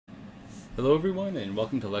Hello everyone and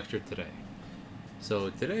welcome to Lecture Today.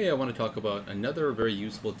 So today I want to talk about another very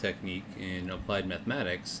useful technique in applied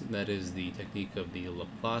mathematics, that is the technique of the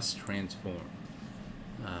Laplace transform.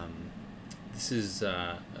 This is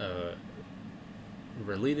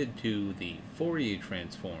related to the Fourier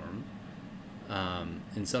transform.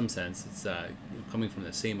 In some sense, it's coming from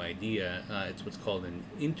the same idea. It's what's called an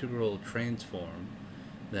integral transform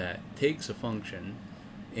that takes a function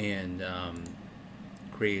and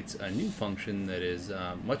creates a new function that is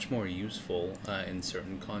much more useful in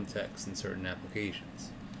certain contexts and certain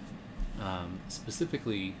applications.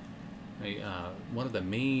 Specifically, one of the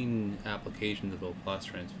main applications of the Laplace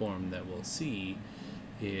transform that we'll see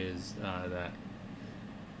is that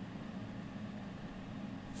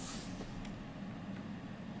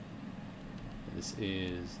this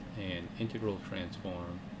is an integral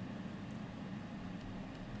transform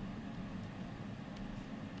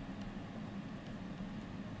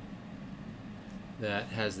that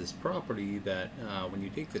has this property that when you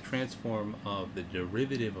take the transform of the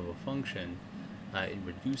derivative of a function, it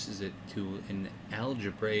reduces it to an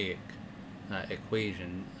algebraic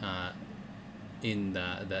equation in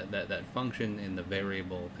that function in the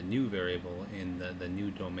variable, the new variable in the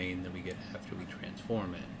new domain that we get after we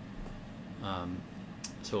transform it.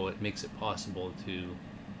 So it makes it possible to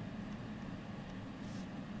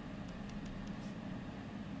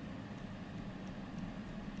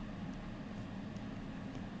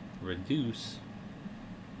reduce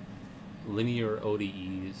linear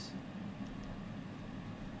ODEs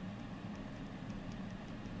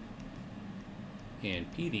and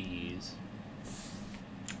PDEs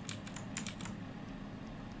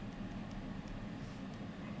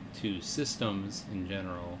to systems in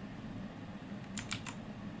general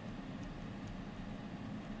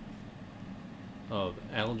of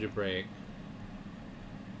algebraic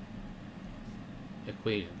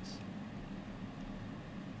equations,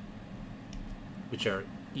 which are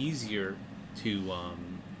easier to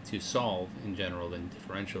solve in general than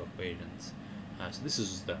differential equations. So this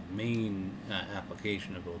is the main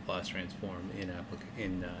application of the Laplace transform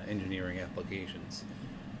in engineering applications.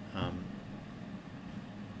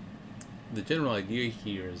 The general idea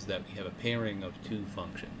here is that we have a pairing of two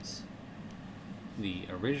functions. The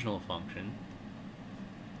original function,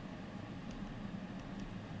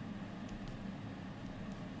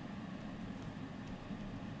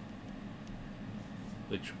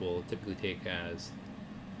 which we'll typically take as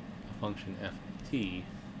a function f of t,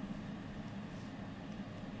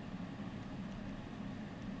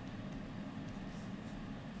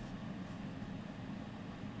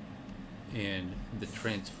 and the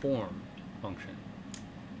transformed function,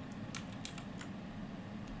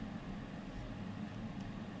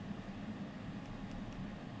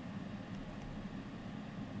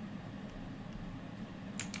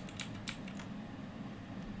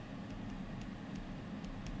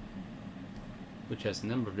 which has a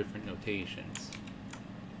number of different notations.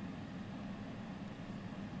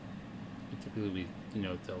 Typically we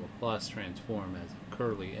denote the Laplace transform as a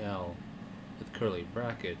curly L with curly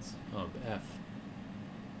brackets of f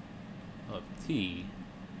of t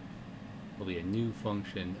will be a new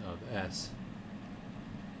function of s,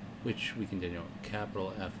 which we can denote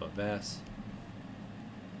capital F of s,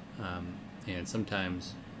 and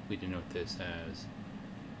sometimes we denote this as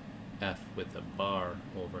f with a bar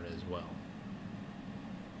over it as well.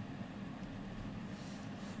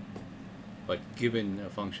 But given a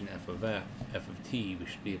function f of t, we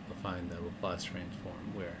should be able to find the Laplace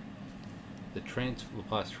transform, where the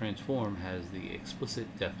Laplace transform has the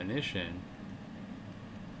explicit definition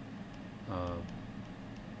of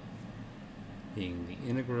being the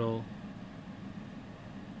integral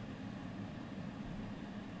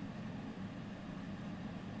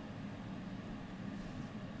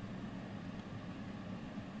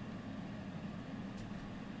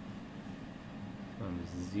from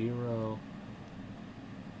 0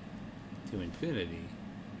 to infinity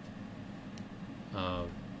of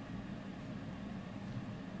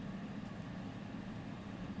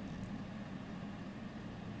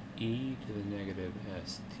e to the negative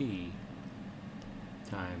st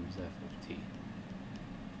times f of t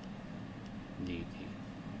dt.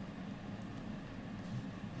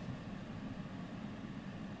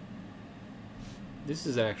 This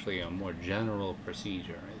is actually a more general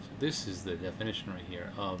procedure. So this is the definition right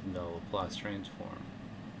here of the Laplace transform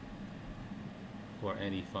for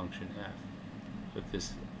any function f. If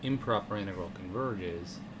this improper integral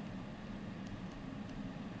converges,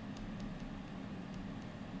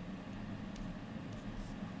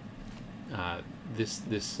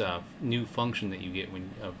 this new function that you get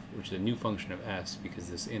which is a new function of s, because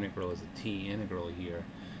this integral is a t integral here,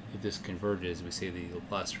 if this converges, we say the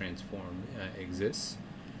Laplace transform exists.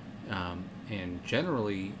 And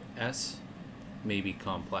generally, S may be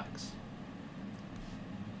complex.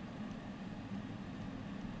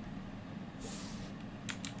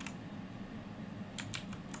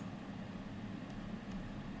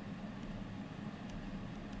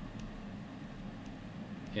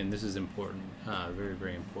 And this is important, very,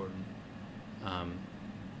 very important.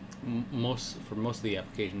 For most of the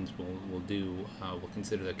applications we'll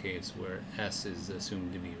consider the case where S is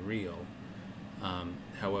assumed to be real.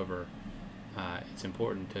 However, it's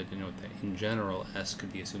important to denote that in general S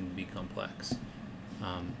could be assumed to be complex.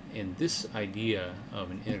 And this idea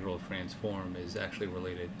of an integral transform is actually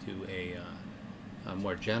related to a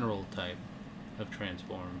more general type of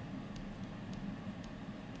transform,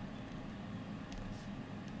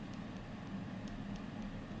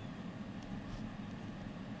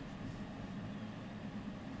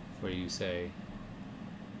 where you say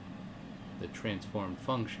the transformed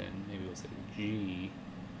function, maybe we'll say g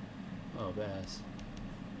of S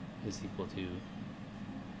is equal to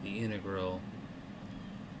the integral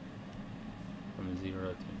from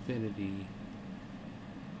 0 to infinity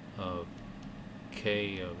of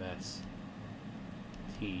k of S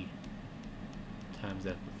t times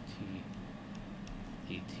f of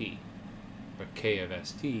t dt, where k of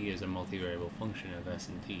st is a multivariable function of S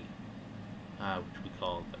and t, which we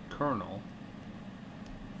call the kernel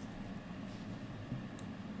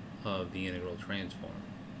of the integral transform.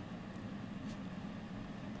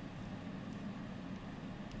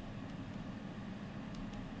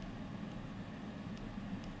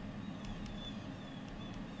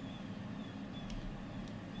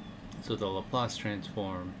 So the Laplace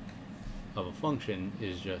transform of a function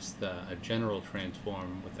is just a general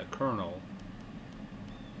transform with a kernel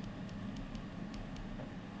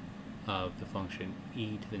of the function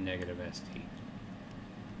e to the negative st.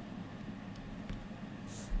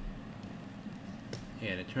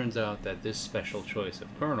 And it turns out that this special choice of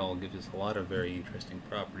kernel gives us a lot of very interesting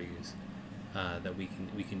properties that we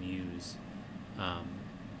can use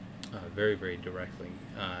very, very directly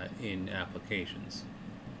in applications.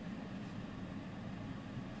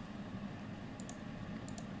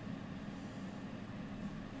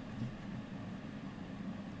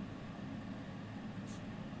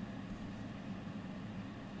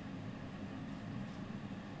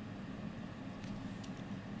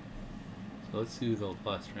 So let's do the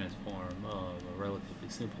Laplace transform of a relatively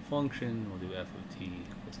simple function. We'll do f of t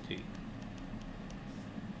equals t.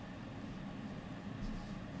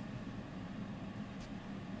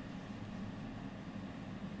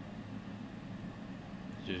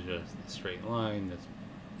 Which is just a straight line that's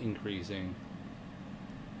increasing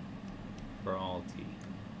for all t.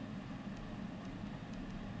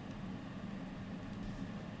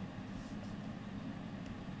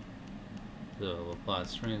 The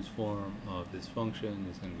Laplace transform of this function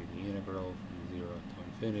is going to be the integral from 0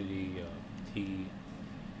 to infinity of t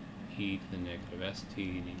e to the negative st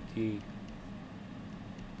dt,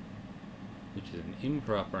 which is an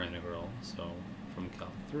improper integral. So from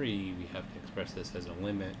Calc 3 we have to express this as a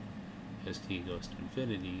limit as t goes to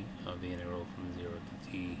infinity of the integral from 0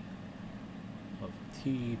 to t of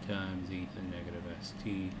t times e to the negative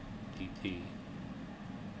st dt.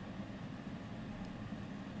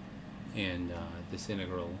 And this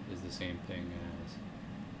integral is the same thing as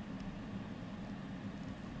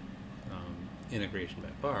integration by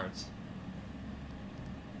parts.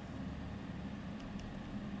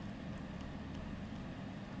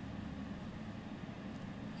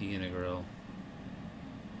 The integral,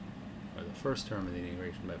 or the first term of the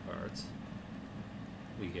integration by parts,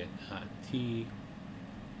 we get t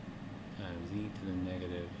times e to the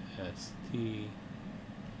negative st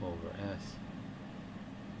over s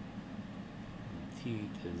t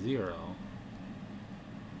to 0,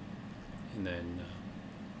 and then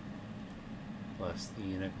plus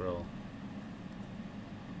the integral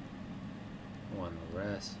 1 over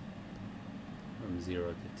s from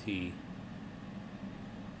 0 to t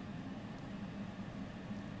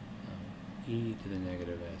e to the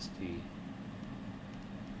negative st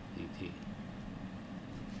dt.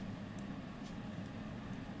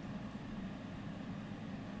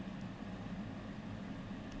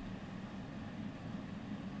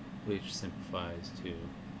 Which simplifies to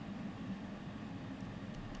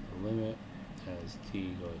the limit as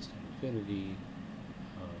t goes to infinity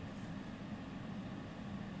of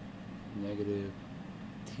negative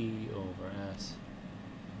t over s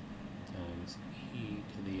times e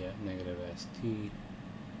to the negative st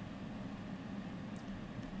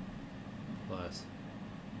plus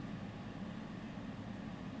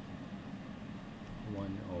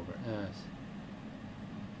 1 over s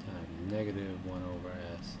negative 1 over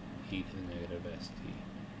s e to the negative st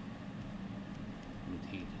from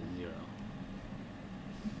t to 0.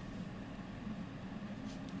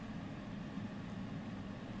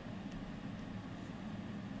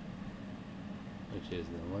 Which is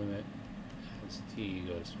the limit as t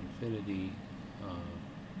goes to infinity of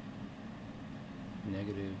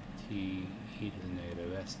negative t e to the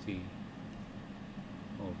negative st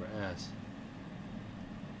over s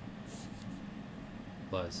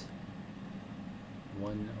plus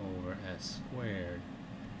 1 over s squared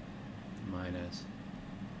minus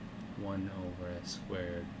 1 over s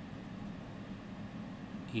squared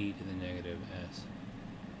e to the negative s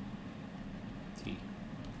t.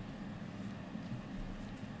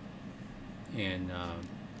 And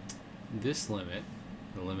this limit,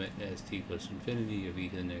 the limit as t goes to infinity of e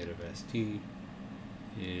to the negative st,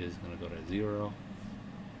 is going to go to 0,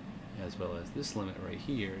 as well as this limit right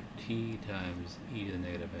here, t times e to the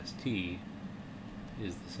negative st,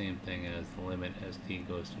 is the same thing as the limit as t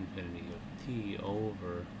goes to infinity of t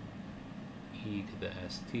over e to the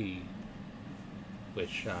st,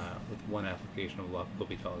 which with one application of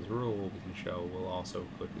L'Hopital's rule we can show will also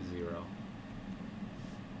go to 0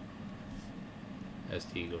 as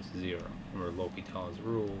t goes to 0. Remember L'Hopital's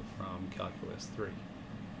rule from Calculus 3.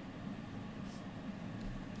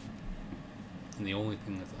 And the only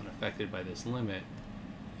thing that's unaffected by this limit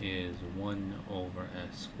is 1 over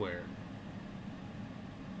s squared.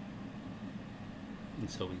 And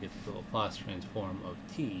so we get the Laplace transform of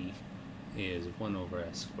t is 1 over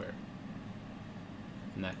s squared.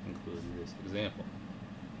 And that concludes this example.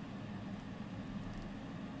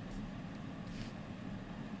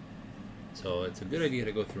 So it's a good idea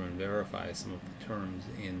to go through and verify some of the terms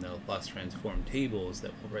in the Laplace transform tables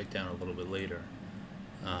that we'll write down a little bit later.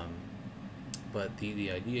 But the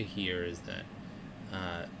idea here is that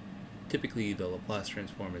typically the Laplace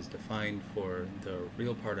transform is defined for the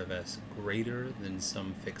real part of s greater than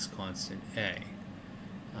some fixed constant a,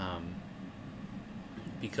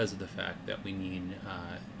 because of the fact that we need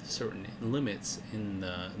certain limits in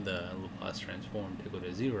the Laplace transform to go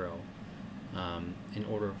to 0 in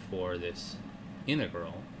order for this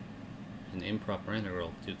integral, an improper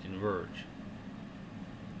integral, to converge.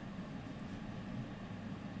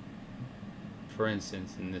 For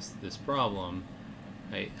instance, in this problem,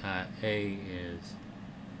 right, a is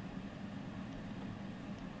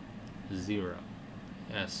 0.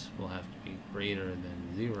 S will have to be greater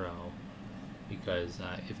than 0 because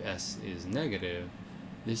if s is negative,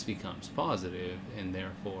 this becomes positive, and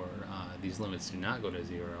therefore these limits do not go to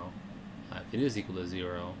 0. If it is equal to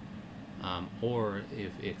 0, or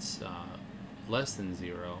if it's less than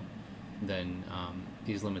 0, then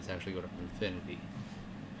these limits actually go to infinity.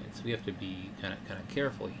 So we have to be kind of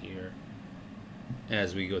careful here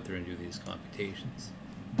as we go through and do these computations.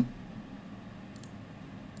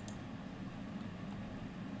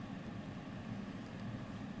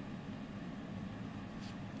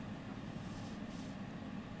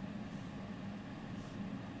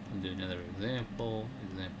 We'll do another example,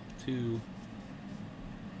 example 2.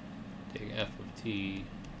 Take f of t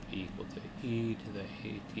to be equal to e to the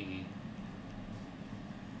at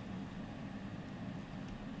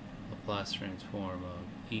Laplace transform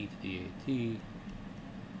of e to the at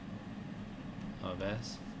of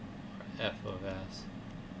s, or f of s,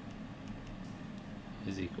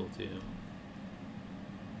 is equal to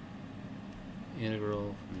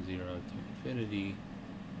integral from 0 to infinity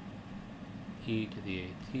e to the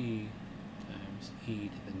at times e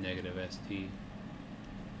to the negative st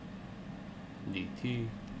dt.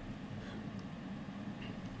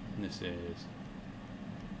 And this is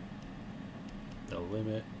the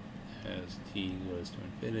limit as t goes to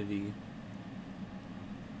infinity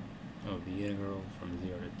of the integral from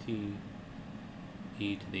 0 to t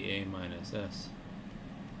e to the a minus s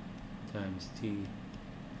times t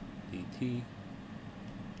dt,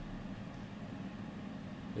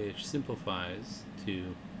 which simplifies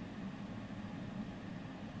to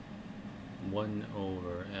 1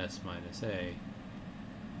 over s minus a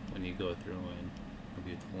when you go through and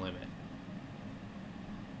compute the limit.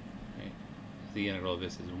 Right. The integral of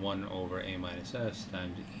this is 1 over a minus s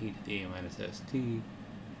times e to the a minus st,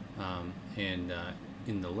 and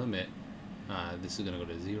in the limit this is going to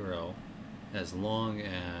go to 0 as long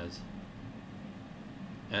as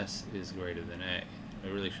s is greater than a. I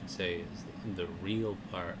really should say is the real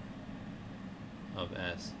part of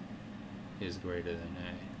s is greater than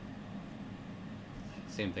a.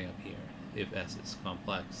 Same thing up here. If s is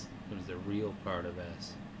complex, it means the real part of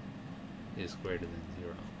s is greater than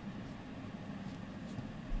 0.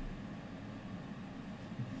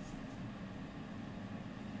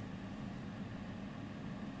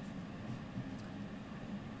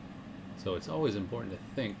 So it's always important to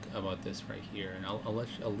think about this right here, and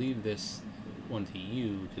I'll leave this one to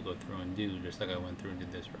you to go through and do, just like I went through and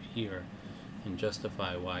did this right here, and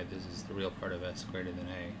justify why this is the real part of s greater than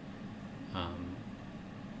a.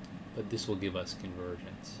 But this will give us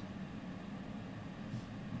convergence.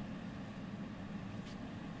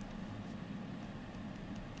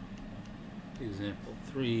 Example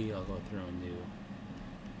 3, I'll go through and do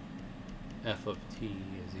f of t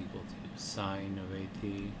is equal to sine of at.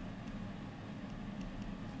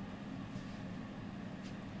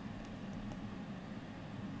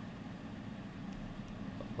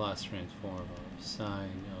 Laplace transform of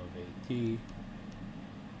sine of at to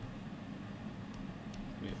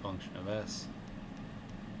be a function of s.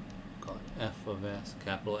 Call it f of s,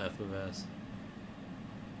 capital F of s.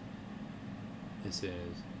 This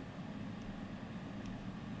is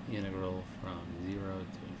the integral from 0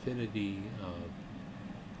 to infinity of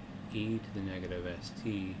e to the negative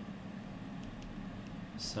st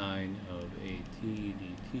sine of at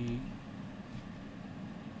dt,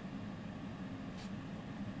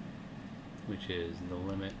 which is the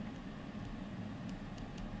limit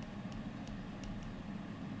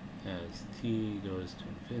as t goes to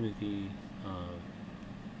infinity of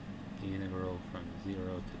the integral from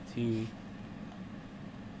 0 to t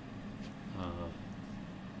of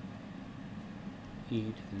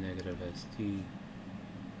e to the negative st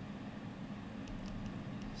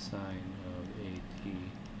sine of at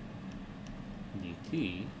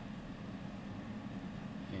dt.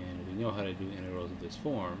 And we know how to do integrals of this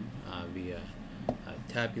form via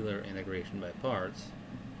tabular integration by parts.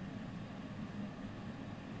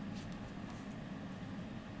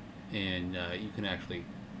 And you can actually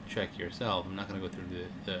check yourself. I'm not going to go through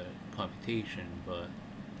the computation, but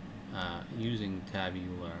using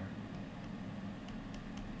tabular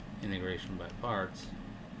integration by parts,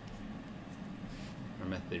 our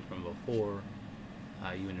method from before,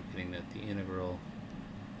 you end up getting that the integral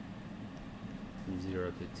from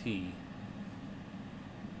 0 to t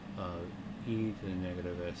of e to the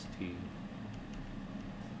negative st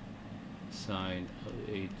sine of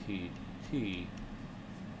at dt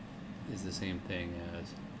is the same thing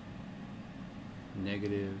as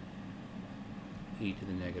negative e to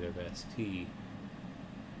the negative st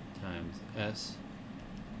times s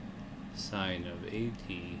sine of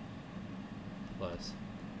at plus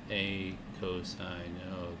a cosine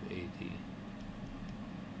of at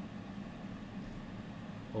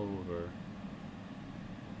over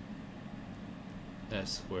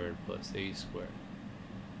s squared plus a squared,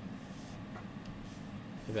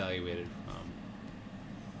 evaluated from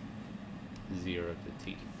 0 to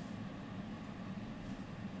t.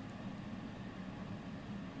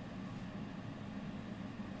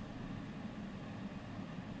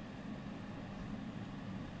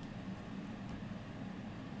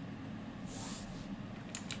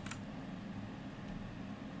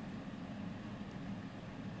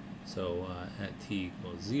 So at t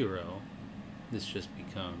equals 0, this just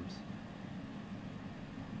becomes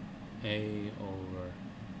a over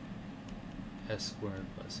s squared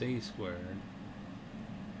plus a squared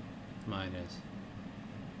minus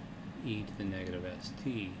e to the negative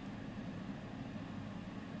st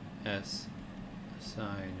s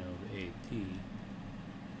sine of at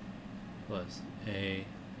plus a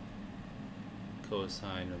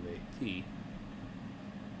cosine of at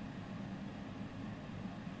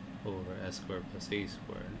over s squared plus a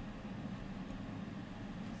squared,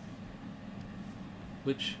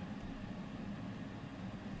 which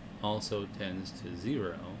also tends to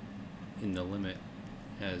 0 in the limit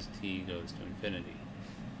as t goes to infinity.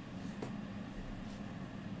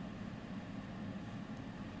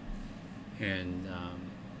 And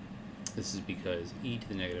this is because e to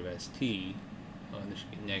the negative st, well, there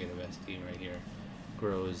should be negative st right here,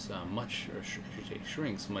 grows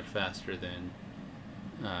shrinks much faster than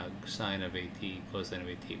sine of at, cosine of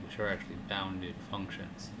at, which are actually bounded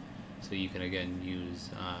functions. So you can again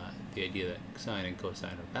use the idea that sine and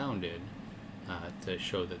cosine are bounded to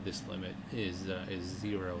show that this limit is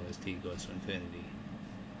 0 as t goes to infinity.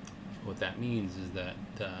 What that means is that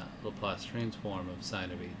the Laplace transform of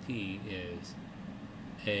sine of at is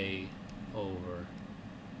a over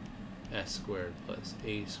s squared plus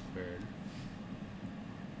a squared,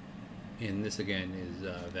 and this again is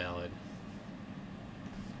valid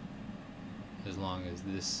as long as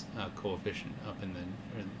this coefficient up in the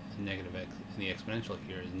negative x in the exponential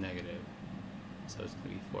here is negative. So it's going to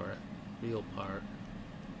be for a real part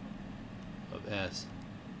of s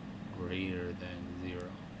greater than 0.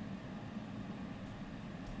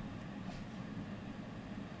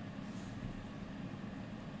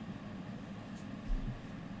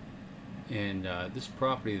 And this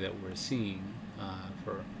property that we're seeing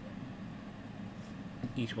for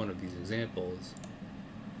each one of these examples,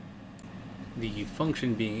 the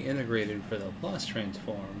function being integrated for the Laplace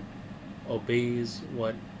transform obeys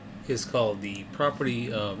what is called the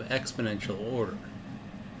property of exponential order.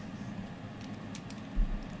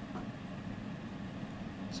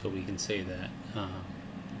 So we can say that,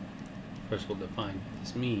 first we'll define what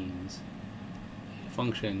this means. A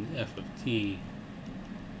function f of t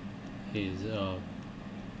is of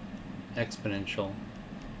exponential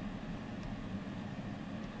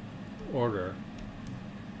order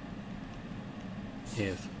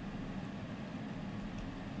if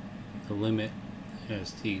the limit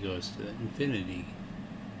as t goes to infinity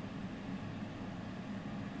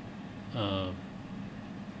of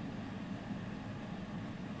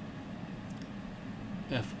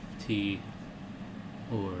f of t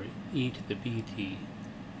or e to the bt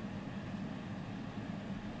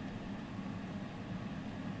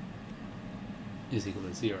is equal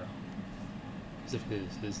to 0. As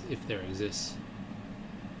if there exists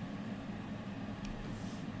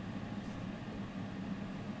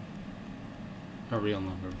a real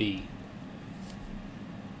number b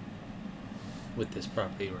with this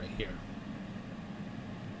property right here.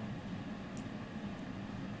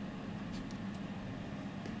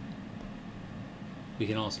 We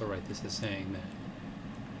can also write this as saying that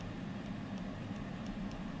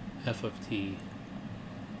f of t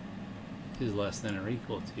is less than or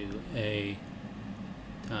equal to a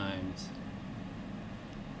times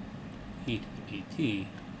e to the bt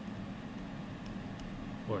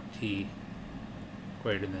for t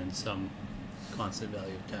greater than some constant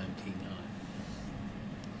value of time t naught.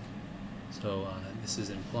 So this is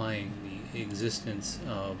implying the existence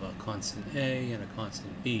of a constant a and a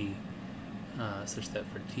constant b such that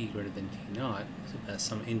for t greater than t naught, so that's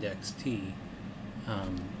some index t,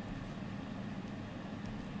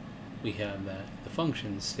 we have that the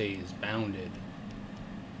function stays bounded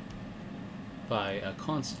by a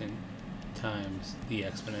constant times the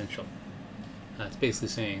exponential. It's basically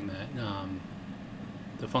saying that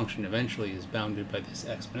the function eventually is bounded by this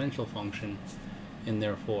exponential function, and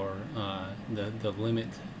therefore the limit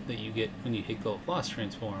that you get when you take the Laplace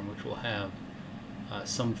transform, which will have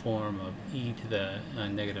some form of e to the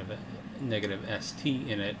negative st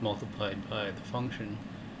in it multiplied by the function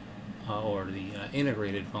or the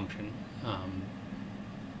integrated function,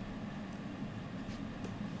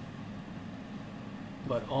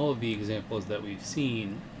 but all of the examples that we've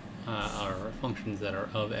seen are functions that are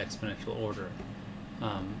of exponential order.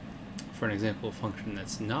 For an example of function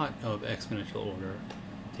that's not of exponential order,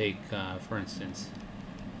 take for instance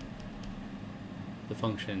the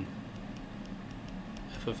function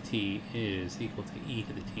f of t is equal to e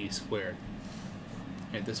to the t squared.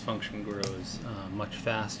 And this function grows much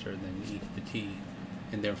faster than e to the t,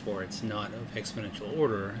 and therefore it's not of exponential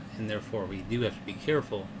order, and therefore we do have to be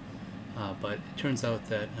careful. But it turns out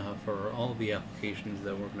that for all of the applications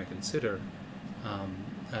that we're going to consider,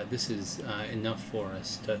 this is enough for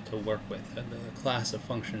us to work with. The class of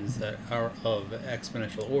functions that are of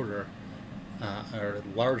exponential order are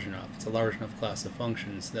large enough. It's a large enough class of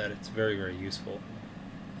functions that it's very, very useful.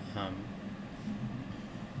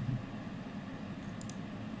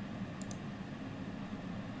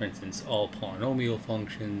 For instance, all polynomial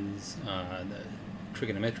functions, the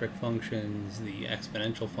trigonometric functions, the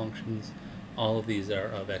exponential functions, all of these are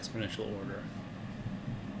of exponential order.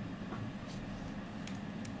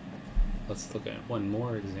 Let's look at one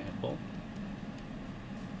more example.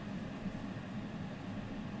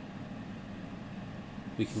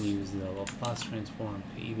 We can use the Laplace transform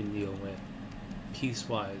to even deal with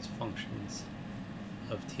piecewise functions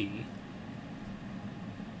of t.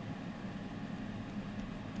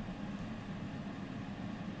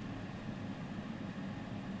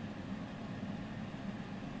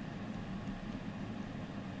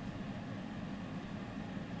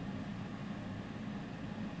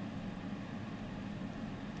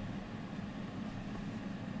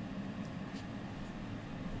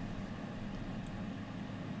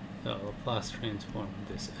 The Laplace transform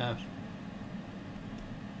of this f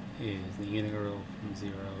is the integral from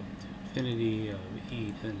 0 to infinity of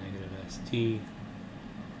e to the negative st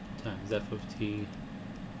times f of t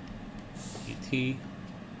dt.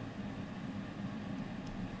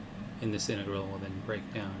 And this integral will then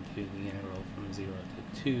break down to the integral from 0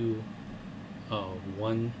 to 2 of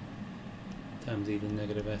 1 times e to the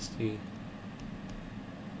negative st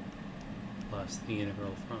plus the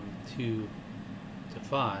integral from 2 to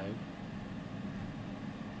 5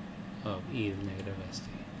 of e to the negative st.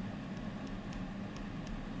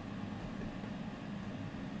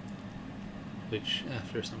 which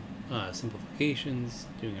after some simplifications,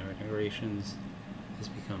 doing our integrations, this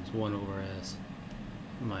becomes 1 over s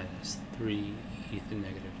minus 3 e to the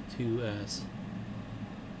negative 2s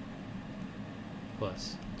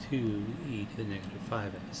plus 2 e to the negative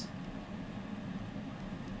 5s.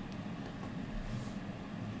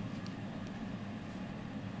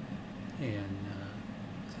 And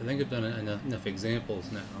so I think I've done enough examples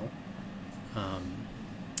now.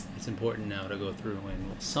 It's important now to go through and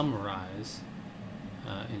we'll summarize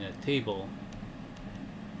in a table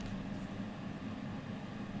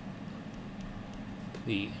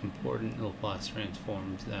the important Laplace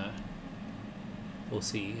transforms that we'll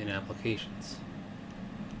see in applications.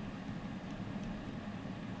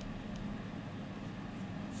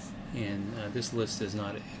 And this list is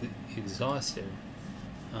not exhaustive,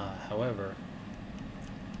 however,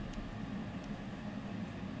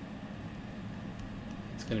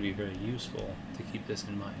 it's going to be very useful to keep this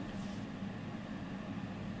in mind.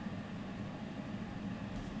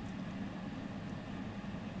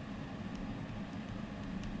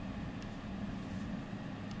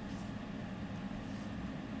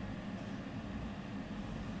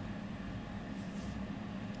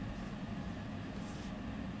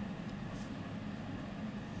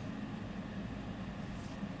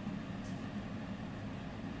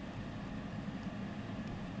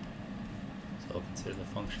 So I'll consider the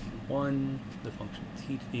function 1, the function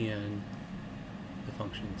t to the n, the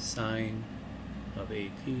function sine of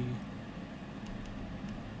at,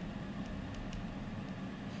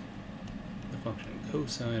 the function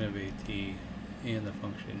cosine of at, and the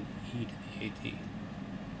function e to the at.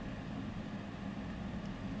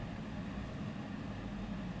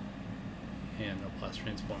 And the Laplace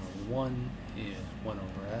transform of 1 is 1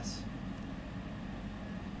 over s.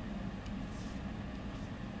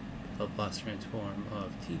 The Laplace transform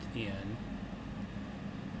of t to the n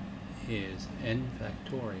is n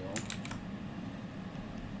factorial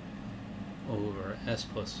over s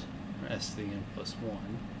plus, or s to the n plus 1,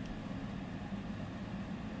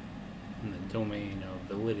 and the domain of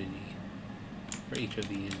validity for each of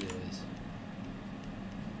these is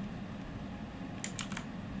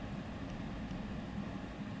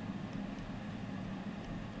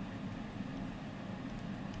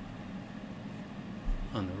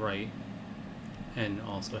on the right, and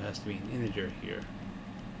also has to be an integer here.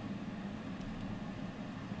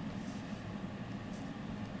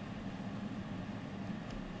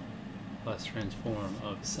 Plus transform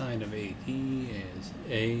of sine of at is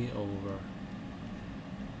a over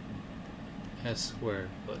s squared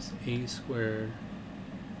plus a squared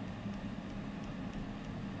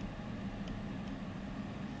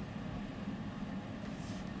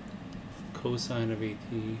cosine of at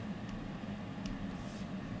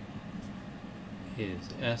is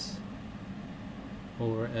s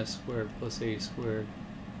over s squared plus a squared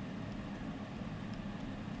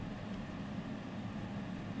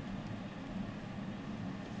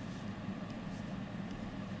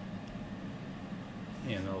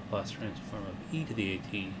and the Laplace transform of e to the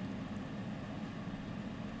at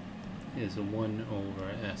is 1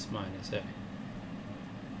 over s minus a,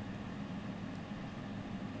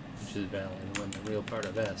 which is valid when the real part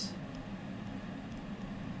of s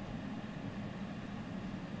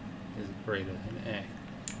is greater than a.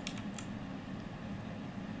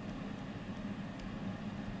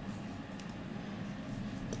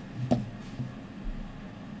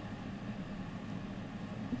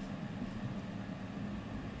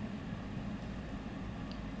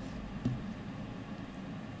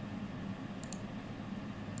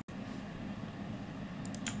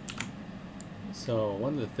 So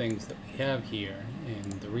one of the things that we have here,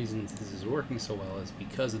 and the reasons this is working so well, is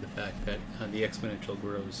because of the fact that the exponential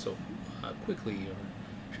grows so quickly, or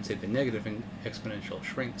I should say the negative exponential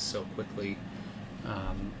shrinks so quickly,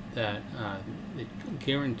 that it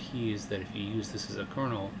guarantees that if you use this as a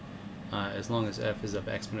kernel, as long as f is of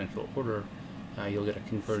exponential order, you'll get a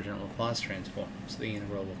convergent Laplace transform, so the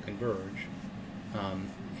integral will converge.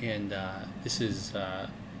 This is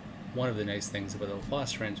one of the nice things about the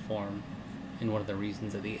Laplace transform, and one of the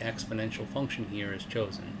reasons that the exponential function here is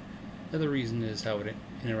chosen. The other reason is how it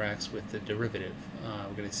interacts with the derivative.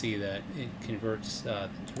 We're going to see that it converts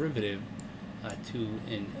the derivative to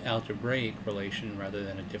an algebraic relation rather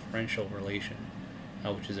than a differential relation,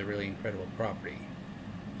 which is a really incredible property.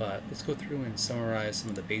 But let's go through and summarize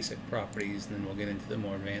some of the basic properties, and then we'll get into the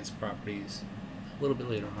more advanced properties a little bit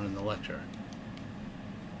later on in the lecture.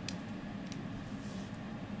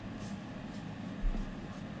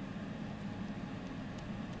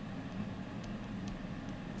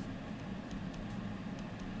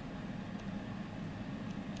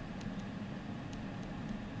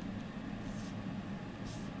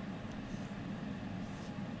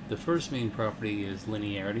 The first main property is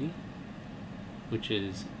linearity, which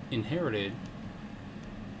is inherited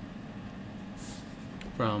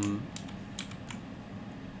from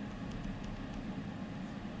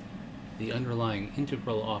the underlying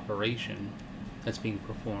integral operation that's being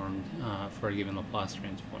performed for a given Laplace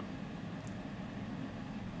transform.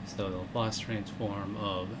 So the Laplace transform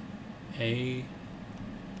of A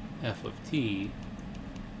f of t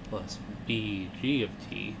plus b g of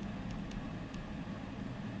t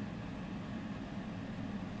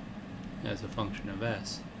as a function of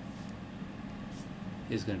s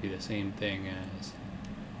is going to be the same thing as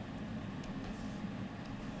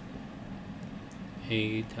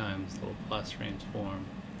A times the Laplace transform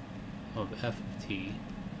of f of t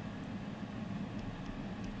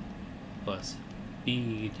plus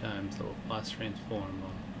b times the Laplace transform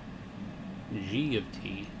of g of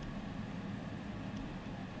t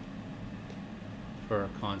for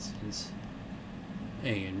constants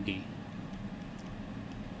a and b.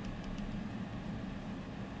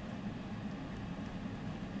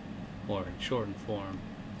 Or in shortened form,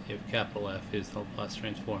 if capital F is the Laplace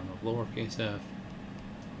transform of lowercase f,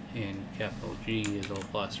 and capital G is the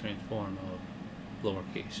Laplace transform of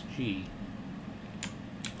lowercase g,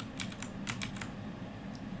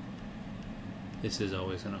 this is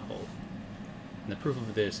always going to hold. And the proof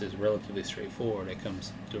of this is relatively straightforward. It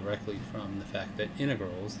comes directly from the fact that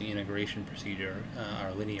integrals, the integration procedure,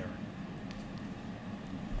 are linear.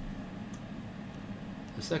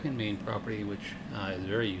 The second main property, which is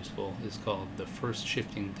very useful, is called the first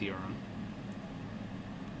shifting theorem.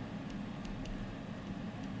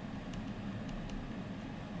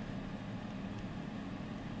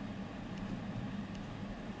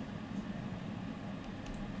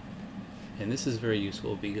 And this is very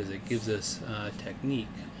useful because it gives us a technique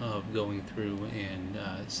of going through and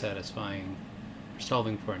satisfying or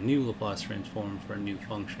solving for a new Laplace transform for a new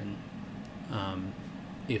function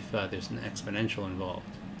if there's an exponential involved.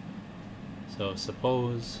 So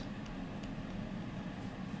suppose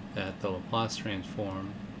that the Laplace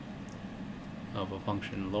transform of a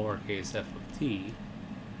function lowercase f of t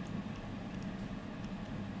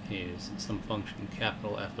is some function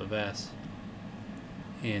capital F of s,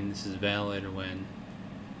 and this is valid when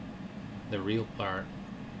the real part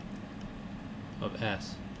of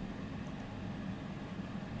s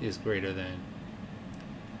is greater than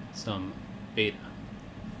some beta.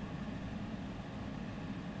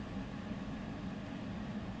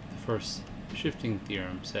 The first shifting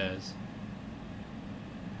theorem says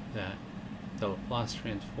that the Laplace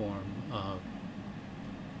transform of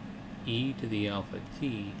e to the alpha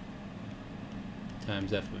t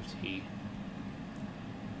times f of t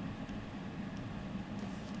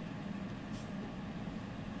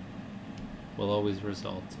will always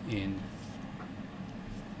result in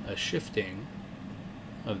a shifting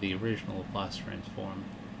of the original Laplace transform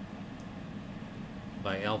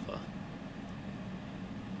by alpha.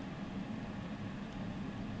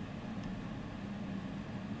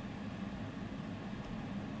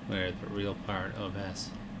 Where the real part of s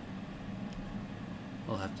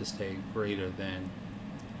will have to stay greater than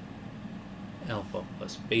alpha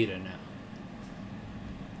plus beta now.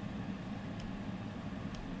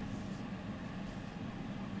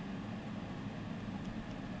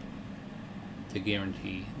 To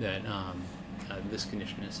guarantee that this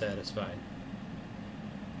condition is satisfied.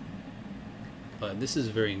 But this is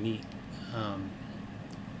very neat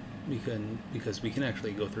because we can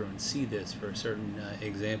actually go through and see this for certain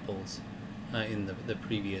examples in the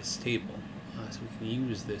previous table. So we can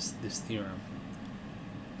use this theorem.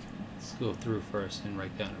 Let's go through first and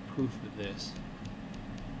write down a proof of this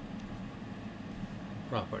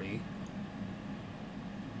property.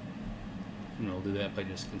 And we'll do that by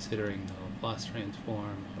just considering the Laplace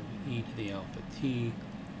transform of e to the alpha t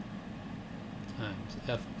times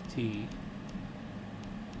f of t.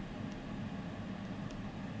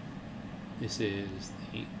 This is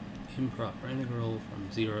the improper integral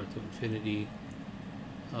from 0 to infinity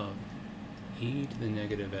of e to the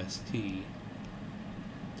negative st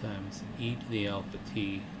times e to the alpha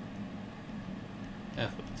t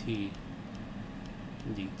f of t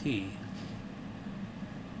dt.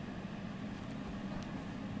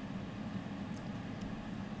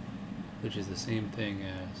 Which is the same thing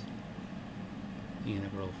as the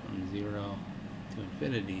integral from 0 to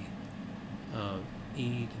infinity of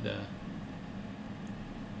e to the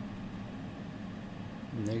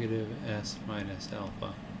negative s minus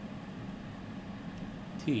alpha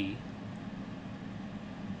t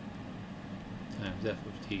times f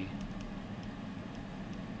of t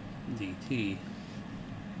dt.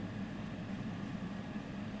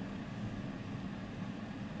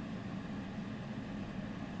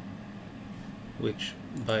 which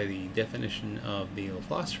by the definition of the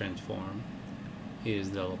Laplace transform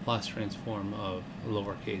is the Laplace transform of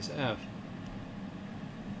lowercase f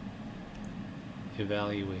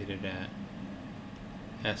evaluated at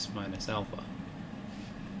s minus alpha.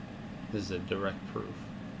 This is a direct proof.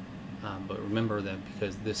 But remember that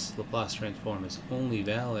because this Laplace transform is only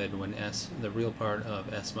valid when the real part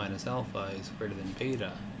of s minus alpha is greater than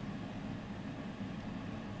beta.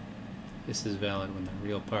 This is valid when the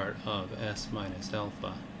real part of s minus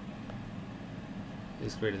alpha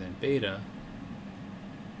is greater than beta.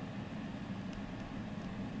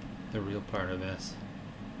 The real part of s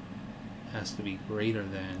has to be greater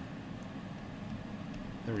than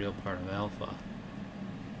the real part of alpha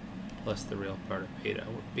plus the real part of beta,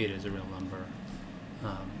 where beta is a real number.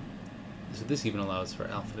 So this even allows for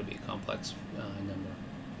alpha to be a complex number,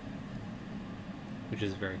 which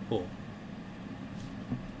is very cool.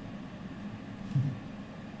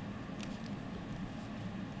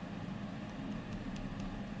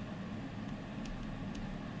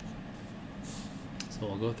 So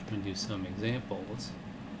we'll go through and do some examples.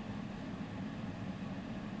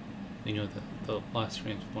 We know that the Laplace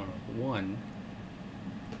transform of 1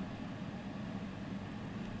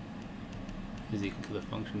 is equal to the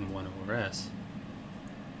function 1 over s.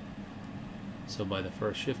 So by the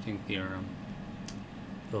first shifting theorem,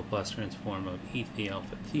 the Laplace transform of e to the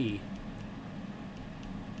alpha t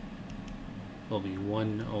will be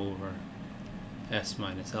 1 over s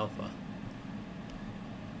minus alpha,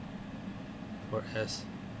 where s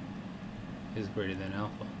is greater than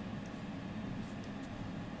alpha,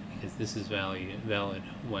 because this is valid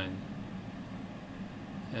when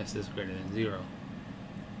s is greater than 0.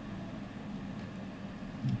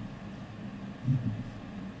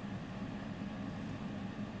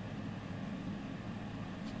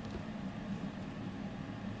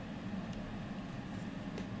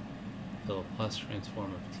 The Laplace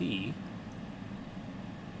transform of t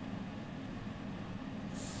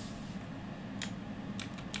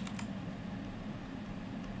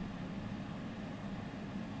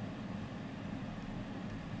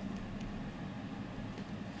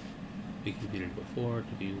we computed before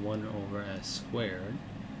to be 1 over s squared.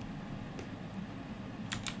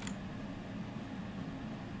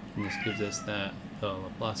 And this gives us that the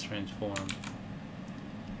Laplace transform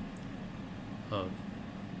of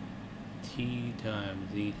t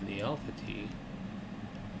times e to the alpha t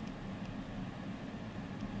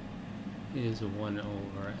is 1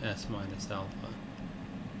 over s minus alpha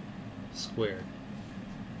squared.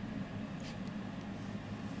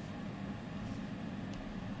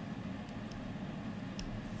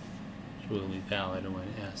 Which will be valid when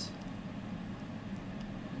s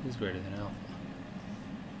is greater than alpha.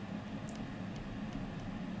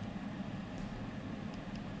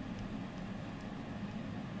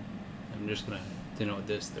 I'm just going to denote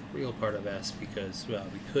this the real part of s because, well,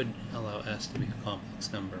 we could allow s to be a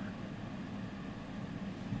complex number.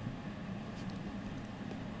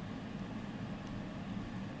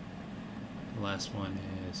 The last one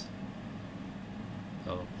is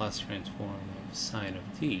the Laplace transform of sine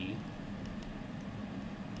of t.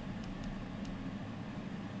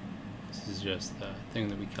 This is just the thing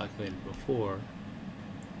that we calculated before,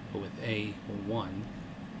 but with a equal 1.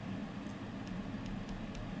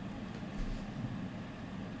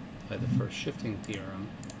 By the first shifting theorem,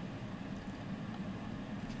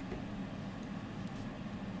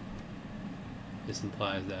 this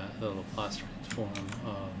implies that the Laplace transform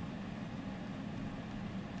of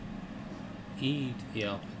e to the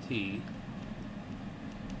alpha t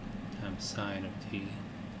times sine of t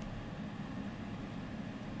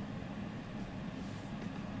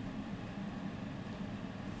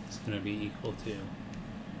is going to be equal to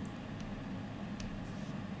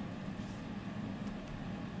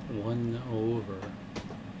 1 over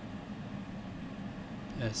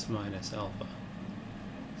s minus alpha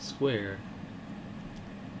squared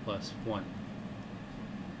plus 1.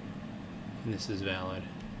 And this is valid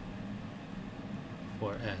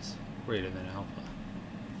for s greater than alpha.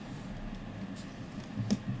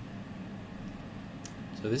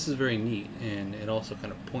 So this is very neat, and it also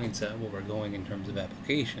kind of points at where we're going in terms of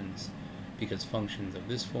applications, because functions of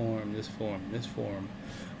this form, this form, and this form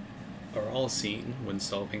are all seen when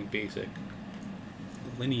solving basic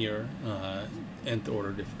linear nth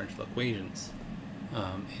order differential equations.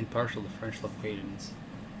 In partial differential equations,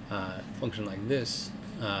 a function like this,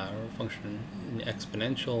 or a function in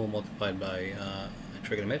exponential multiplied by a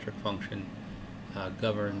trigonometric function,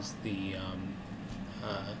 governs the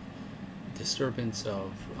disturbance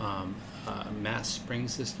of a mass spring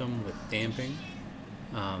system with damping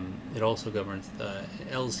It also governs the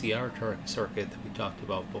LCR circuit that we talked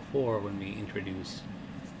about before when we introduced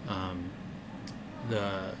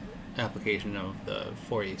the application of the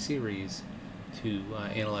Fourier series to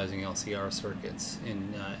analyzing LCR circuits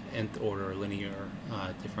in nth order linear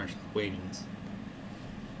differential equations.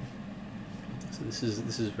 So this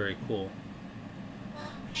is very cool.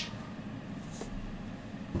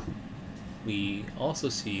 We also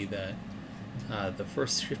see that the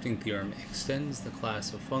first shifting theorem extends the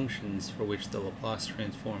class of functions for which the Laplace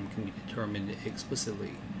transform can be determined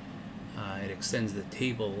explicitly. It extends the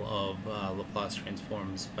table of Laplace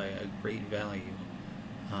transforms by a great value.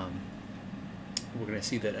 We're going to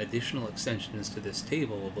see that additional extensions to this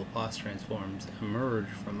table of Laplace transforms emerge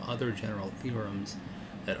from other general theorems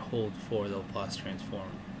that hold for the Laplace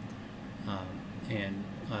transform.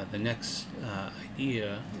 The next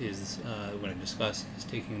idea is we're going to discuss is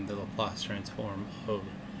taking the Laplace transform of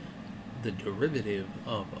the derivative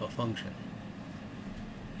of a function.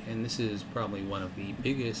 And this is probably one of the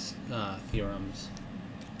biggest theorems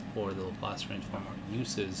for the Laplace transform, or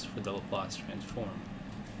uses for the Laplace transform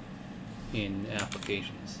in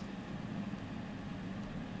applications.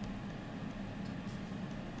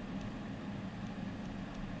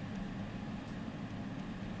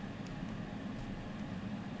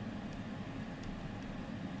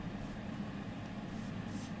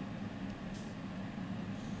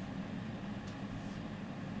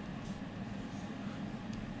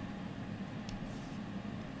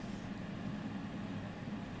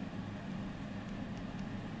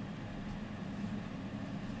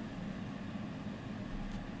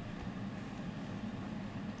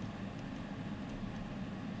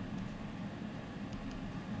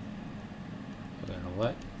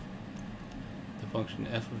 Let the function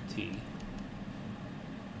f of t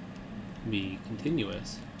be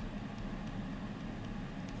continuous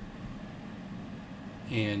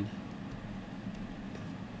and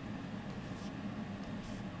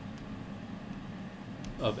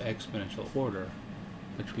of exponential order,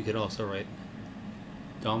 which we could also write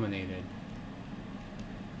dominated,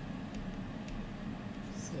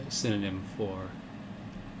 a synonym for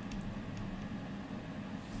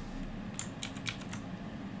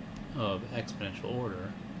of exponential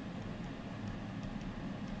order,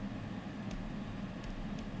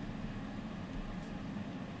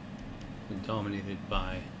 dominated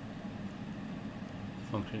by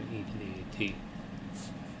the function e to the at,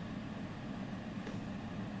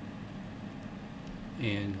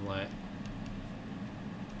 and let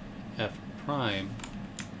f prime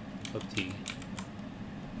of t,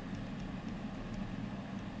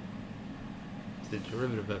 the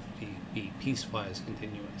derivative of f be piecewise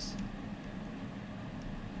continuous.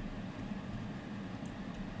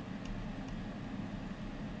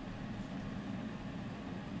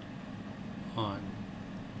 On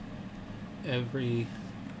every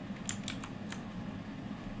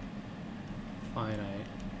finite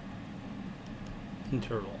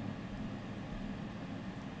interval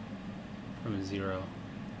from 0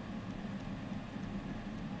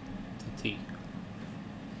 to t.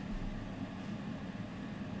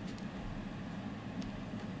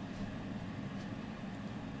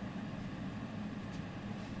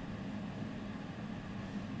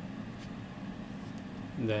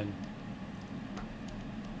 And then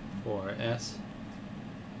for s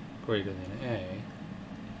greater than a,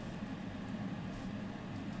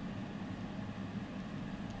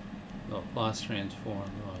 the Laplace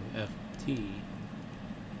transform of f of t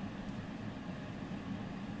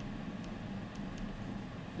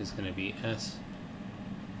is going to be s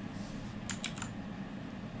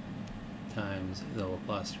times the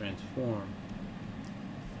Laplace transform,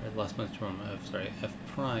 or Laplace transform of, f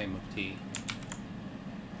prime of t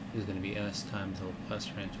is going to be s times the Laplace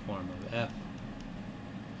transform of f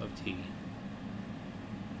of t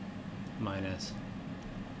minus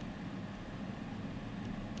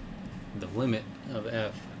the limit of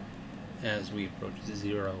f as we approach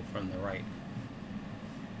 0 from the right.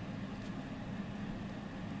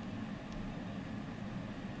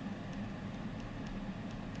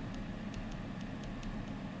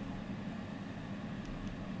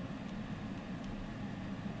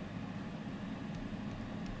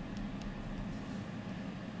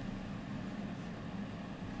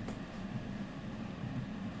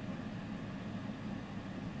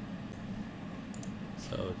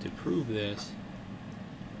 So to prove this,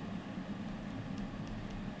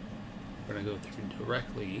 we're going to go through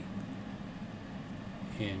directly,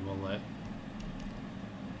 and we'll let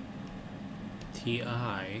ti,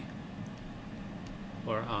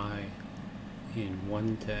 or I in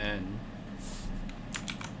 1 to n,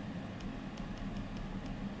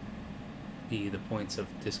 be the points of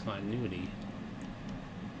discontinuity.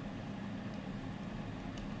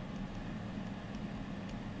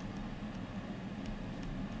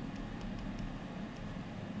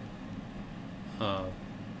 Of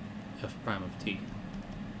f prime of t.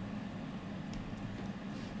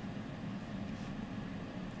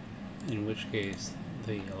 In which case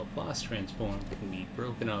the Laplace transform can be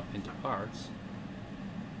broken up into parts,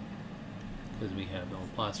 because we have the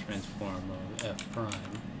Laplace transform of f prime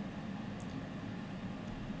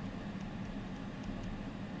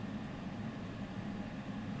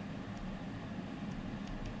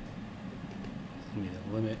it's going to be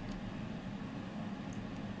the limit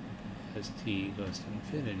as t goes to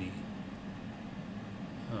infinity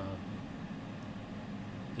of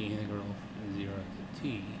the integral from 0 to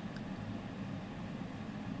t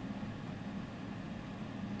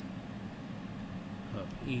of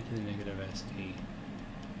e to the negative st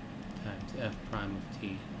times f prime of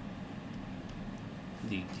t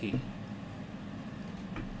dt.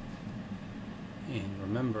 And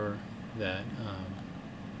remember that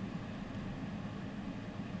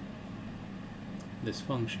this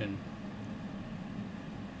function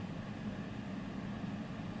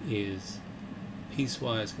is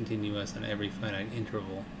piecewise continuous on every finite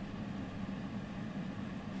interval.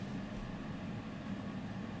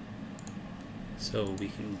 So we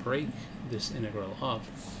can break this integral up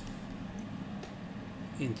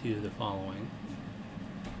into the following.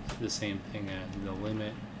 It's the same thing as the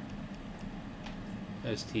limit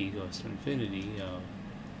as t goes to infinity of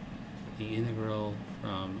the integral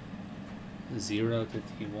from 0 to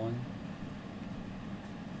t1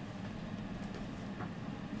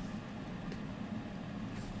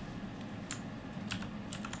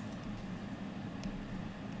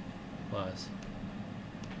 plus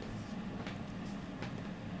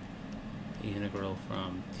the integral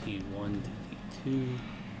from t1 to t2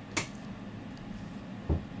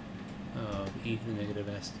 of e to the negative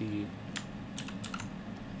st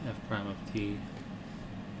f prime of t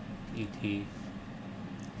dt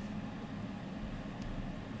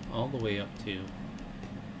all the way up to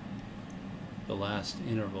the last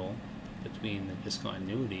interval between the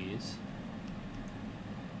discontinuities,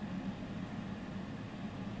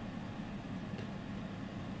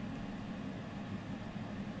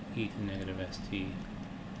 e to the negative st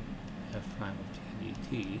f prime of t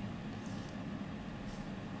dt.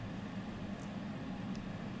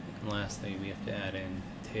 And lastly, we have to add in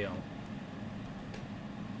the tail,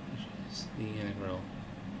 which is the integral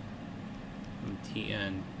from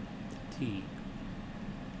tn to t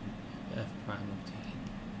of f prime of t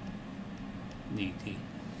dt.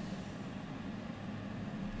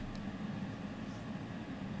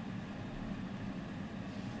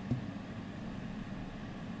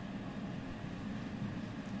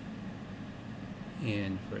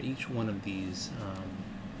 And for each one of these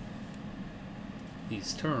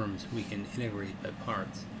terms, we can integrate by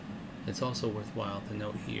parts. It's also worthwhile to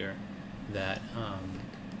note here that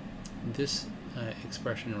this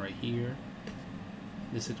expression right here,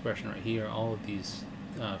 all of these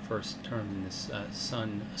first terms in this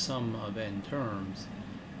sum of n terms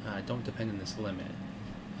don't depend on this limit.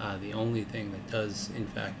 The only thing that does in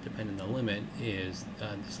fact depend on the limit is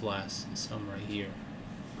this last sum right here.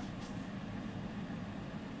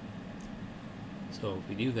 So if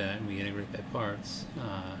we do that and we integrate by parts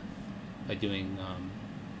by doing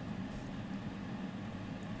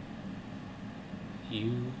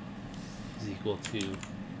u is equal to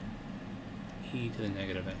e to the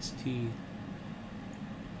negative st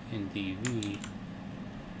and dv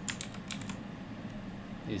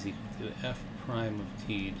is equal to f prime of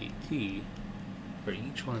t dt, for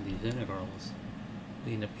each one of these integrals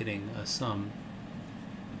we end up getting a sum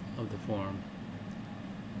of the form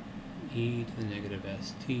e to the negative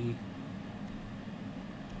st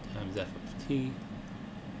times f of t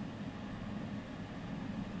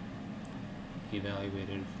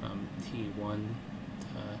evaluated from t1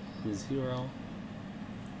 to 0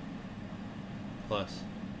 plus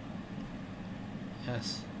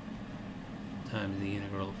s times the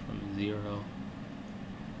integral from 0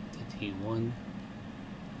 to t1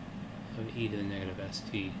 of e to the negative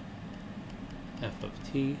st f of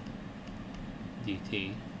t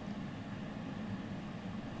dt.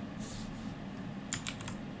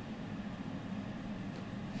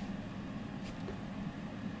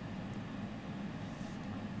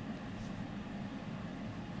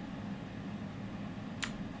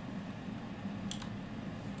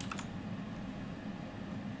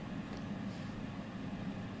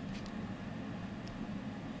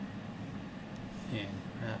 And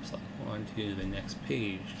perhaps I'll go on to the next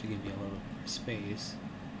page to give you a little bit more space.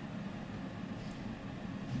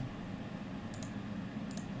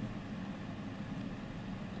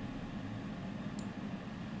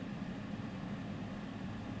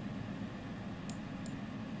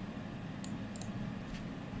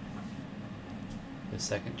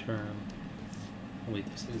 second term will be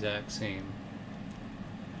this exact same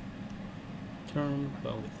term,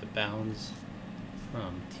 but with the bounds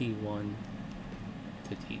from t1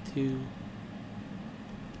 to t2,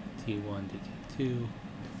 t1 to t2,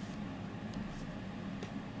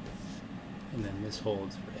 and then this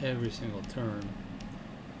holds for every single term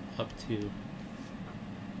up to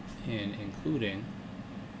and including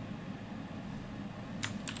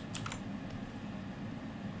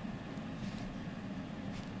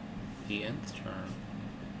the nth term.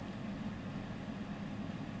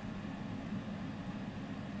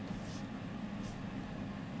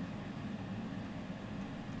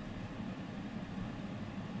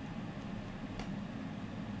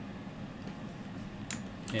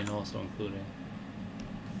 And also including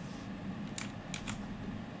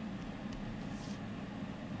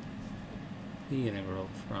the integral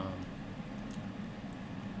from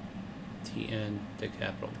Tn to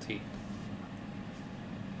capital T.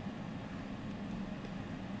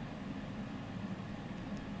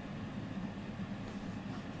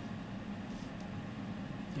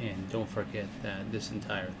 And don't forget that this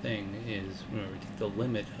entire thing is, remember, take the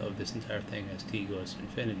limit of this entire thing as t goes to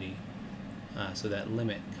infinity. So that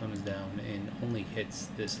limit comes down and only hits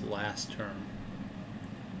this last term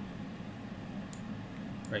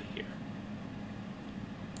right here.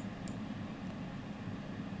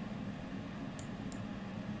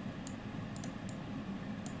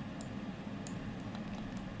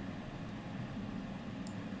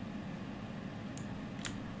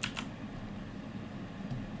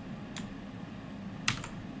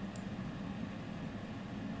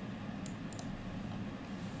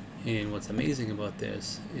 And what's amazing about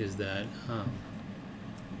this is that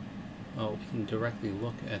we can directly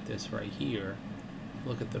look at this right here.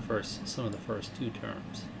 Look at some of the first two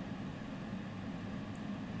terms.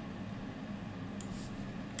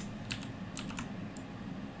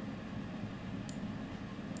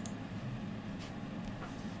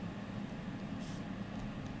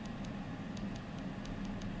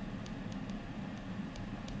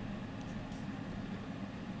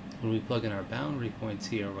 When we plug in our boundary points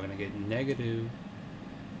here, we're going to get negative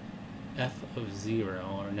f of 0,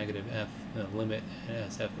 or negative f, the limit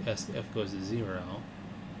as f goes to 0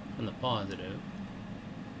 from the positive,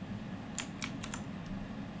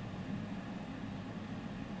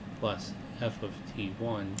 plus f of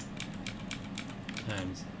t1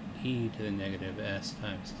 times e to the negative s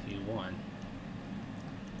times t1.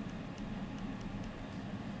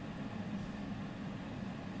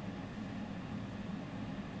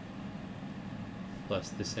 Plus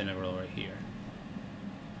this integral right here.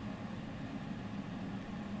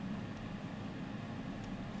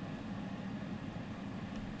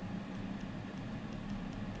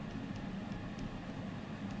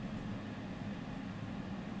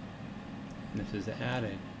 And this is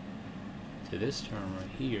added to this term right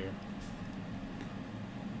here,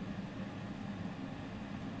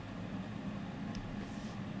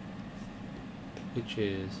 which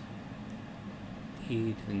is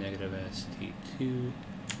e to the negative st2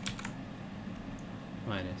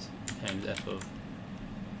 minus times f of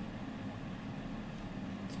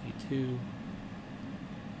t2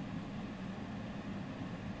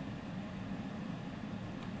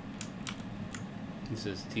 this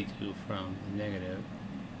is t2 from the negative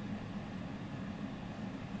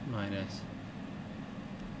minus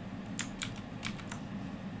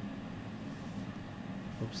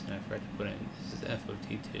oops, and I forgot to put in, this is f of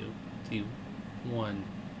t2, t1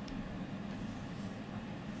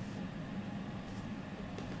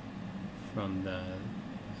 from the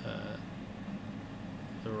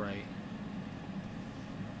right,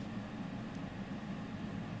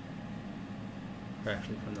 or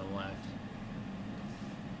actually from the left.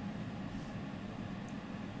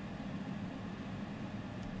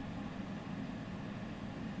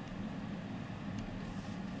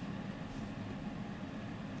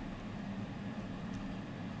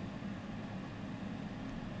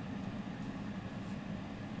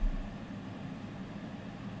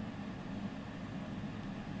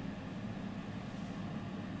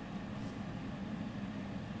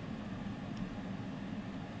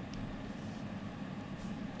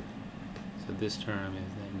 So this term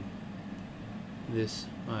is then this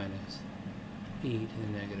minus e to the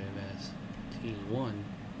negative s t1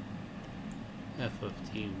 f of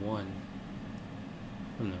t1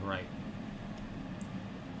 from the right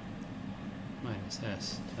minus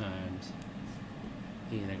s times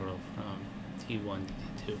the integral from t1 to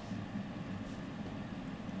t2.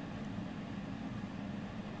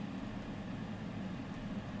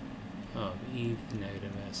 Of e to the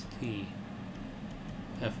negative st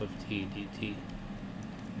f of t dt.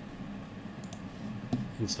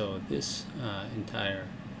 And so this entire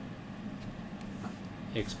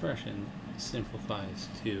expression simplifies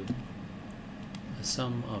to a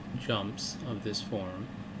sum of jumps of this form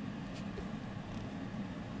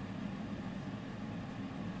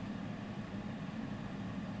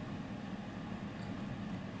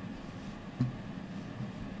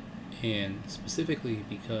and specifically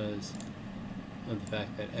because of the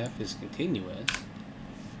fact that f is continuous,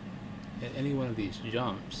 at any one of these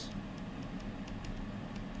jumps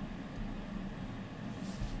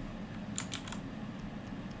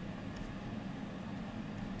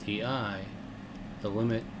ti, the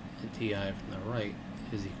limit at ti from the right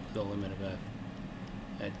is equal to the limit of f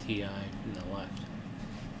at ti from the left.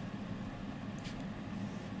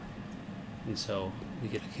 And so we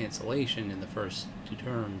get a cancellation in the first two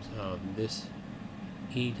terms of this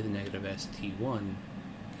e to the negative st1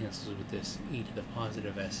 cancels with this e to the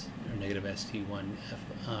positive s or negative st1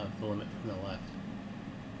 f of the limit from the left.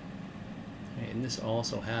 Okay, and this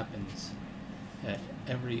also happens at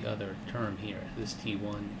every other term here. This t1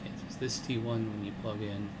 cancels this t1 when you plug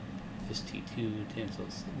in, this t2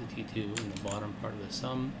 cancels the t2 in the bottom part of the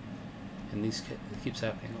sum, and these it keeps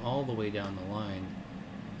happening all the way down the line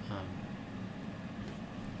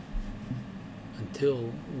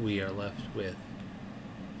until we are left with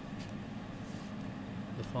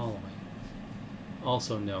the following.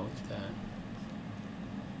 Also note that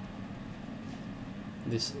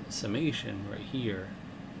this summation right here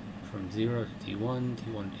from 0 to t1,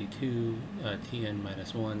 t1 to t2, tn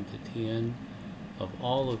minus 1 to tn of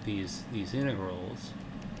all of these integrals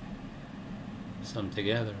summed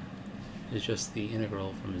together is just the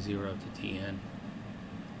integral from 0 to tn.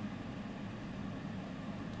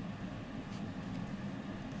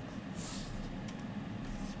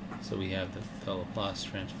 So we have the Laplace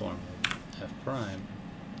transform of f prime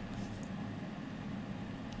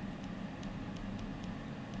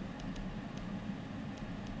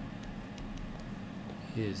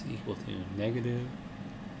is equal to negative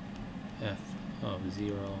f of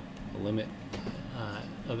 0, the limit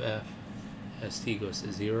of f as t goes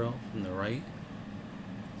to 0 from the right,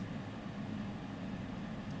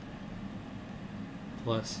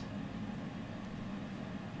 plus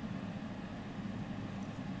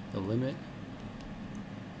the limit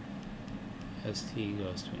as t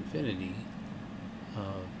goes to infinity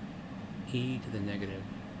of e to the negative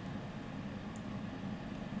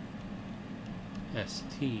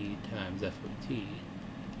st times f of t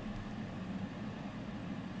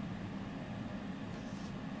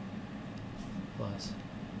plus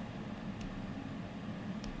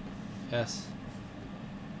s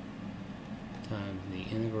times the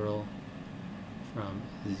integral from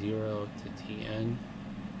 0 to tn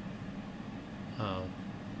of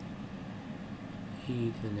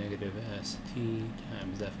e to the negative st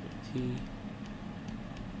times f of t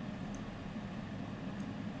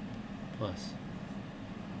plus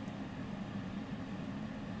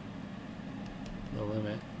the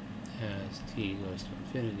limit as t goes to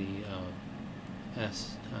infinity of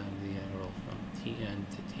s times the integral from tn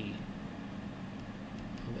to t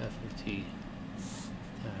of f of t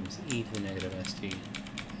times e to the negative st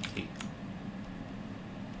t.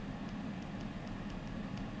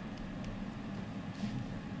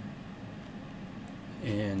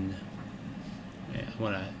 And I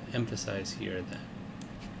want to emphasize here that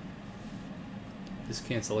this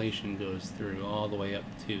cancellation goes through all the way up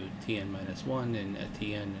to tn minus 1, and at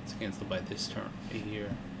tn it's cancelled by this term right here.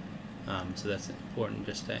 So that's important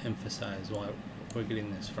just to emphasize why we're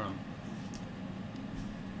getting this from.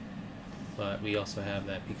 But we also have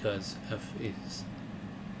that because f is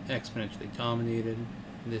exponentially dominated,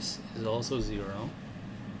 this is also 0.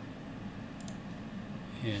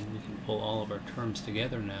 And we can pull all of our terms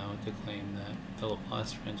together now to claim that the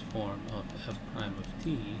Laplace transform of f prime of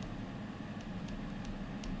t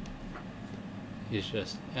is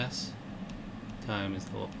just s times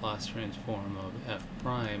the Laplace transform of f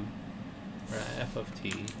prime, or f of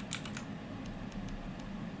t,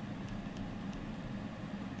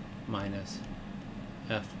 minus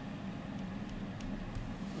f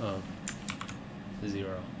of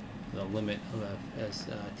 0, the limit of f as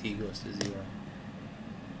t goes to 0.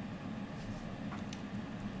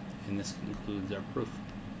 And this concludes our proof.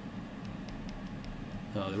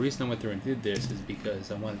 The reason I went through and did this is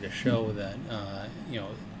because I wanted to show that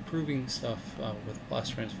proving stuff with Laplace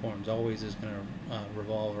transforms always is going to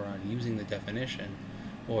revolve around using the definition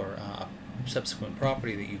or a subsequent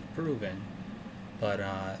property that you've proven. But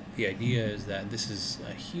the idea is that this is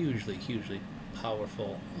a hugely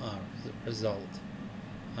powerful result,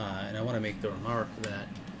 and I want to make the remark that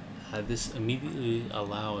this immediately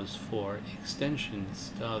allows for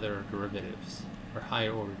extensions to other derivatives. or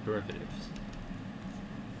higher order derivatives.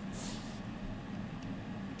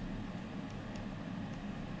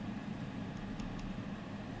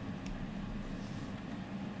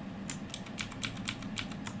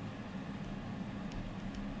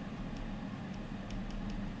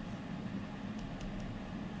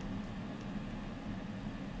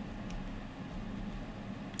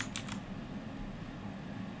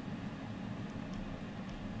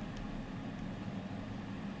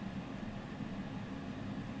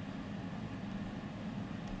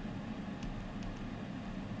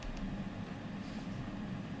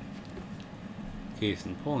 Case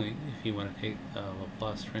in point, if you want to take the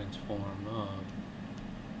Laplace transform of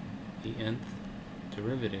the nth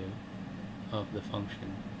derivative of the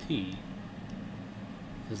function t,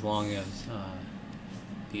 as long as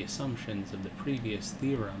the assumptions of the previous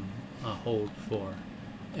theorem hold for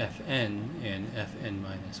fn and fn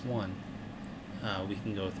minus 1, we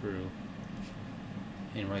can go through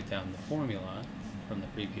and write down the formula from the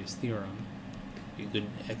previous theorem. It'd be a good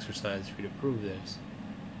exercise for you to prove this.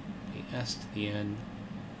 The s to the n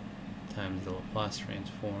times the Laplace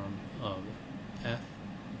transform of f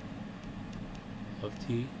of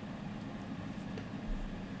t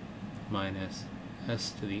minus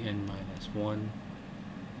s to the n minus 1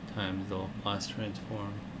 times the Laplace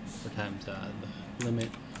transform, or times the limit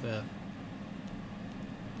of f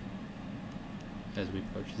as we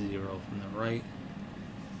approach 0 from the right,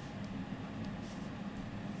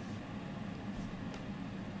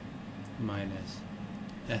 minus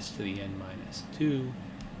s to the n minus 2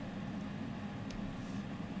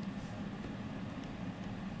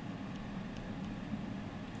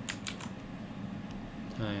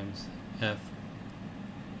 times f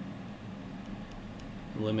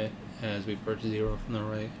limit as we approach 0 from the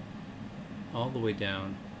right, all the way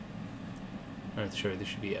down, or sorry, this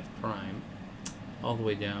should be f prime, all the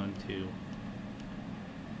way down to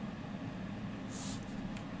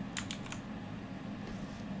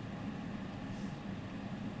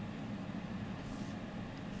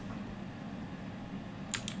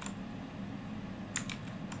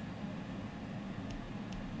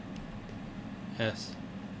s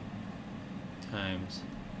times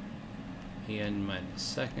the n minus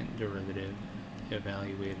second derivative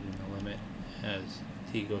evaluated in the limit as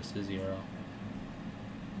t goes to 0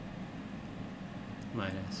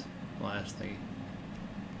 minus, lastly,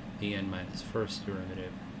 the n minus first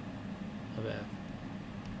derivative of f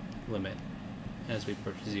limit as we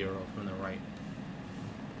approach 0 from the right.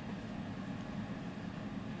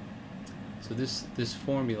 So this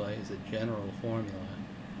formula is a general formula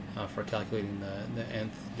for calculating the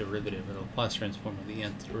nth derivative, or the Laplace transform of the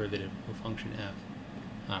nth derivative of function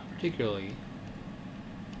f, particularly,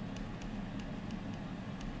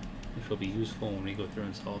 which will be useful when we go through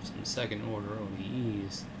and solve some second order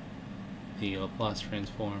ODEs, the Laplace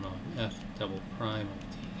transform of f double prime of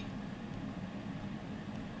t,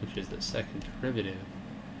 which is the second derivative,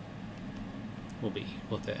 will be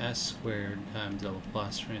equal to s squared times the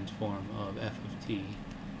Laplace transform of f of t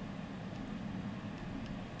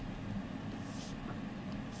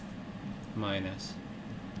minus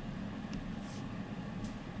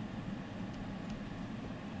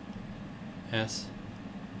s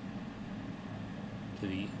to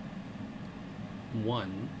the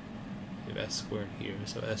 1, we have s squared here,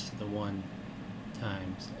 so s to the 1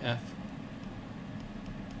 times f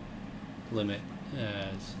limit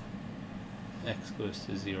as x goes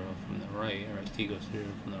to 0 from the right, or as t goes to 0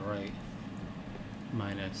 from the right,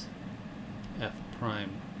 minus f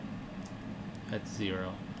prime at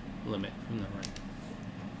 0 limit from the right.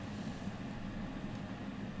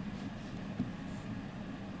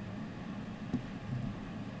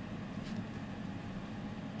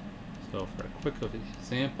 So for a quick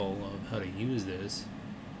example of how to use this,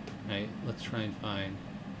 right, let's try and find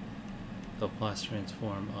the Laplace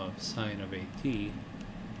transform of sine of at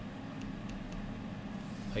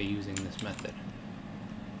by using this method.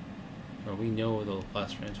 Or we know the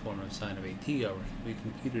Laplace transform of sine of at already, we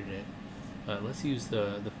computed it. Let's use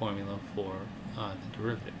the formula for the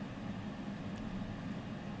derivative.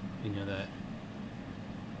 We know that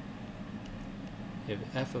if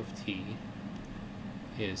f of t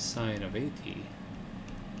is sine of at,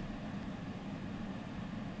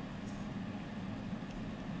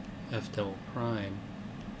 f double prime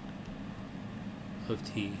of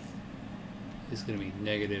t is going to be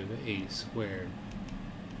negative a squared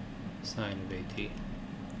sine of at.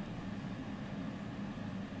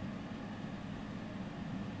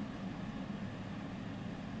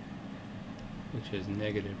 Which is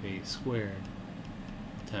negative a squared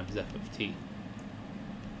times f of t.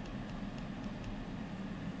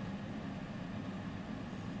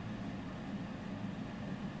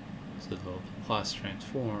 So the Laplace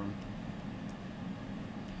transform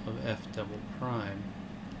of f double prime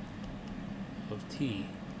of t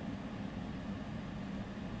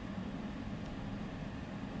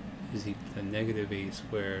is equal to negative a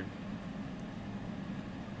squared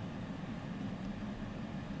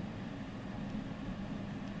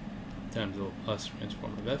times the Laplace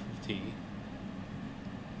transform of f of t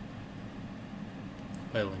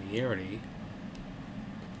by linearity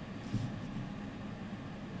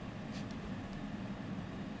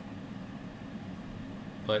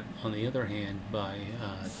but on the other hand, by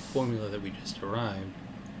the formula that we just derived,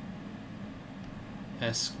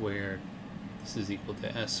 s squared, this is equal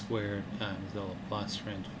to s squared times the Laplace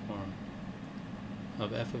transform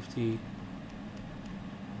of f of t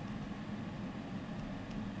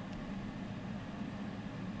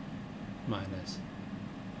minus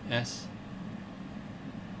s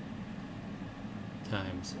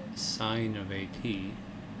times sine of at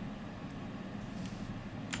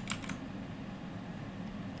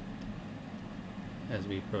as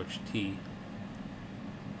we approach t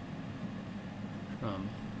from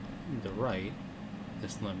the right,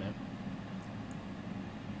 this limit,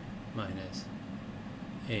 minus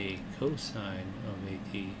a cosine of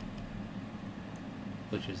at,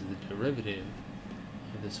 which is the derivative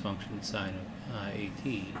of this function sine of at.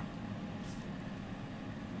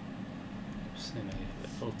 Oops, and I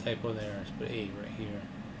have a little typo there, let's put a right here.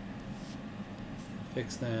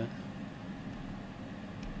 Fix that.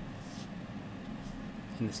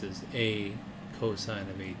 And this is a cosine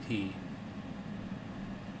of at,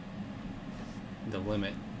 the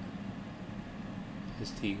limit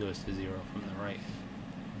as t goes to 0 from the right.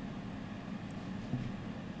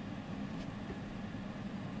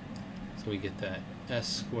 So we get that s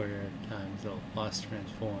squared times the Laplace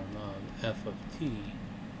transform of f of t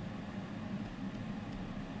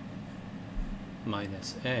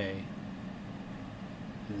minus a,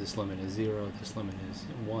 and this limit is 0, this limit is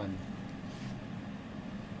 1,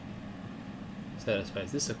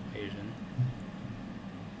 satisfies this equation,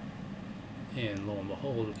 and lo and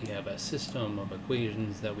behold, we have a system of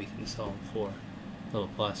equations that we can solve for the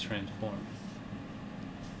Laplace transform,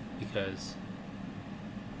 because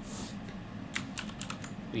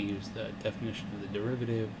we use the definition of the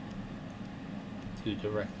derivative to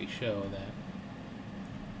directly show that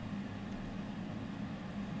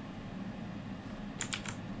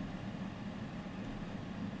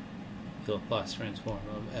the Laplace transform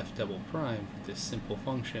of f double prime for this simple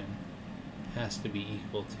function has to be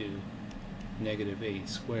equal to negative a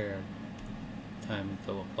squared times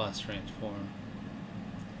the Laplace transform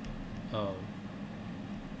of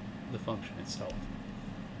the function itself.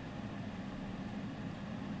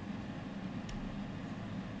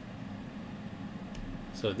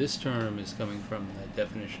 So this term is coming from the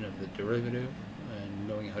definition of the derivative, and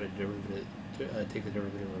knowing how to take the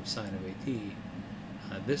derivative of sine of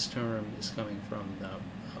at. This term is coming from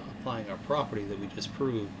applying our property that we just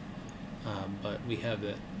proved, but we have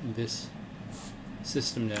that this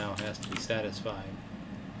system now has to be satisfied,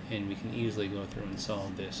 and we can easily go through and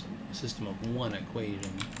solve this system of one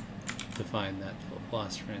equation to find that the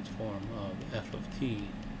Laplace transform of f of t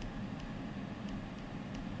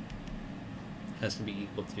has to be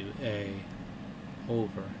equal to a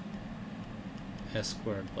over s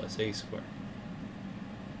squared plus a squared,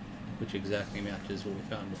 which exactly matches what we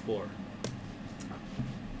found before.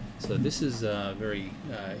 So this is a very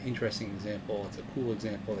interesting example. It's a cool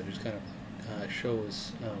example that just kind of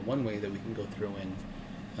shows one way that we can go through and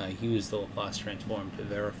use the Laplace transform to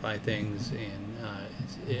verify things, and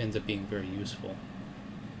it ends up being very useful.